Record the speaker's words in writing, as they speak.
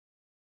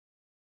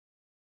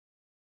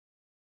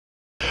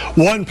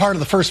One part of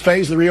the first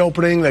phase of the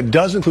reopening that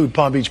does include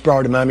Palm Beach,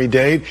 Broward, and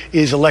Miami-Dade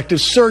is elective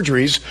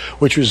surgeries,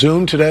 which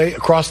resume today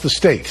across the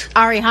state.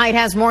 Ari Height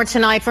has more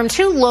tonight from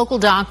two local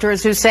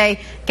doctors who say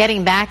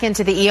getting back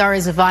into the ER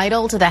is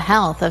vital to the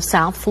health of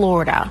South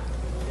Florida.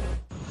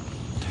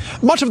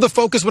 Much of the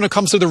focus when it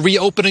comes to the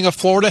reopening of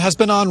Florida has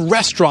been on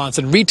restaurants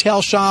and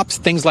retail shops,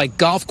 things like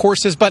golf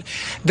courses. But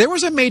there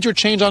was a major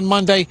change on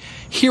Monday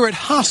here at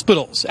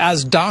hospitals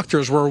as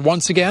doctors were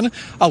once again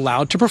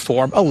allowed to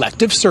perform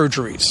elective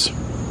surgeries.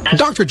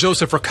 Dr.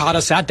 Joseph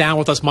Ricotta sat down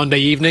with us Monday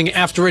evening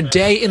after a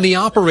day in the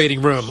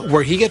operating room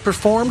where he had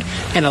performed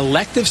an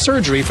elective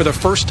surgery for the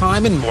first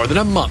time in more than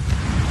a month.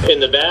 In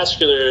the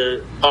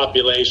vascular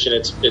population,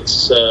 it's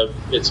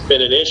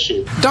been an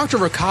issue. Dr.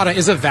 Ricotta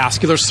is a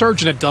vascular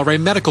surgeon at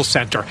Delray Medical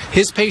Center.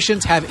 His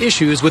patients have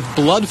issues with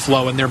blood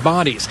flow in their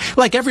bodies.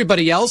 Like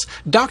everybody else,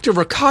 Dr.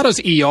 Ricotta's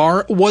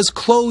ER was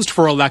closed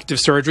for elective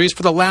surgeries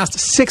for the last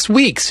 6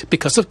 weeks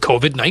because of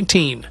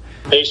COVID-19.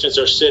 Patients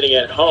are sitting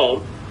at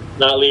home,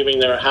 not leaving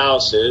their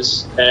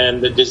houses,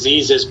 and the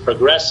disease is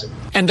progressing.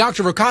 And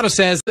Dr. Ricotta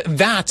says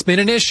that's been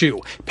an issue.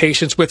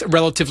 Patients with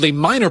relatively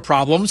minor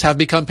problems have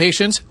become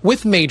patients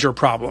with major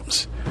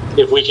problems.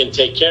 If we can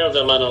take care of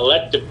them on an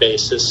elective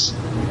basis,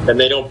 then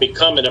they don't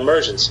become an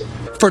emergency.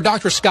 For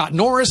Dr. Scott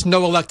Norris,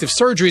 no elective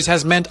surgeries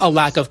has meant a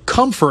lack of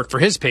comfort for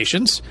his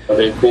patients.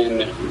 They've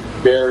been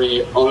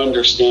very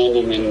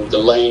understanding in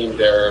delaying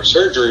their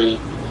surgery,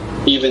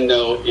 even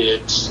though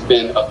it's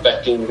been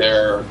affecting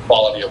their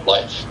quality of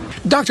life.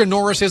 Dr.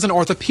 Norris is an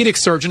orthopedic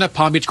surgeon at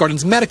Palm Beach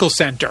Gardens Medical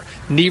Center.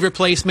 Knee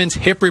replacements,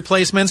 hip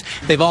replacements,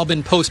 they've all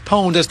been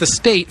postponed as the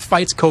state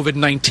fights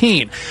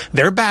COVID-19.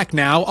 They're back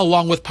now,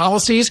 along with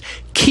policies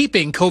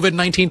keeping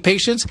COVID-19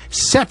 patients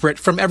separate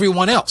from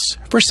everyone else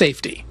for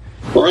safety.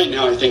 Well, right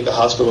now, I think the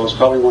hospital is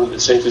probably one of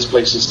the safest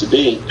places to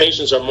be.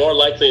 Patients are more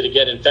likely to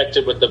get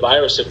infected with the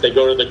virus if they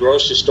go to the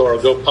grocery store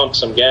or go pump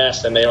some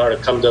gas than they are to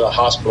come to the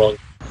hospital.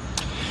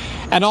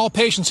 And all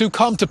patients who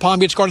come to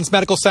Palm Beach Gardens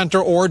Medical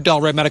Center or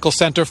Delray Medical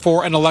Center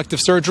for an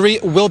elective surgery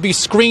will be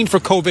screened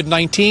for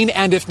COVID-19,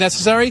 and if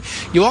necessary,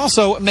 you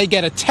also may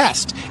get a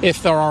test.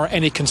 If there are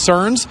any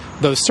concerns,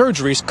 those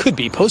surgeries could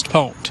be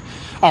postponed.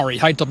 Ari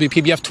Height,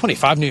 WPBF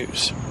 25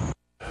 News.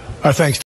 Thanks.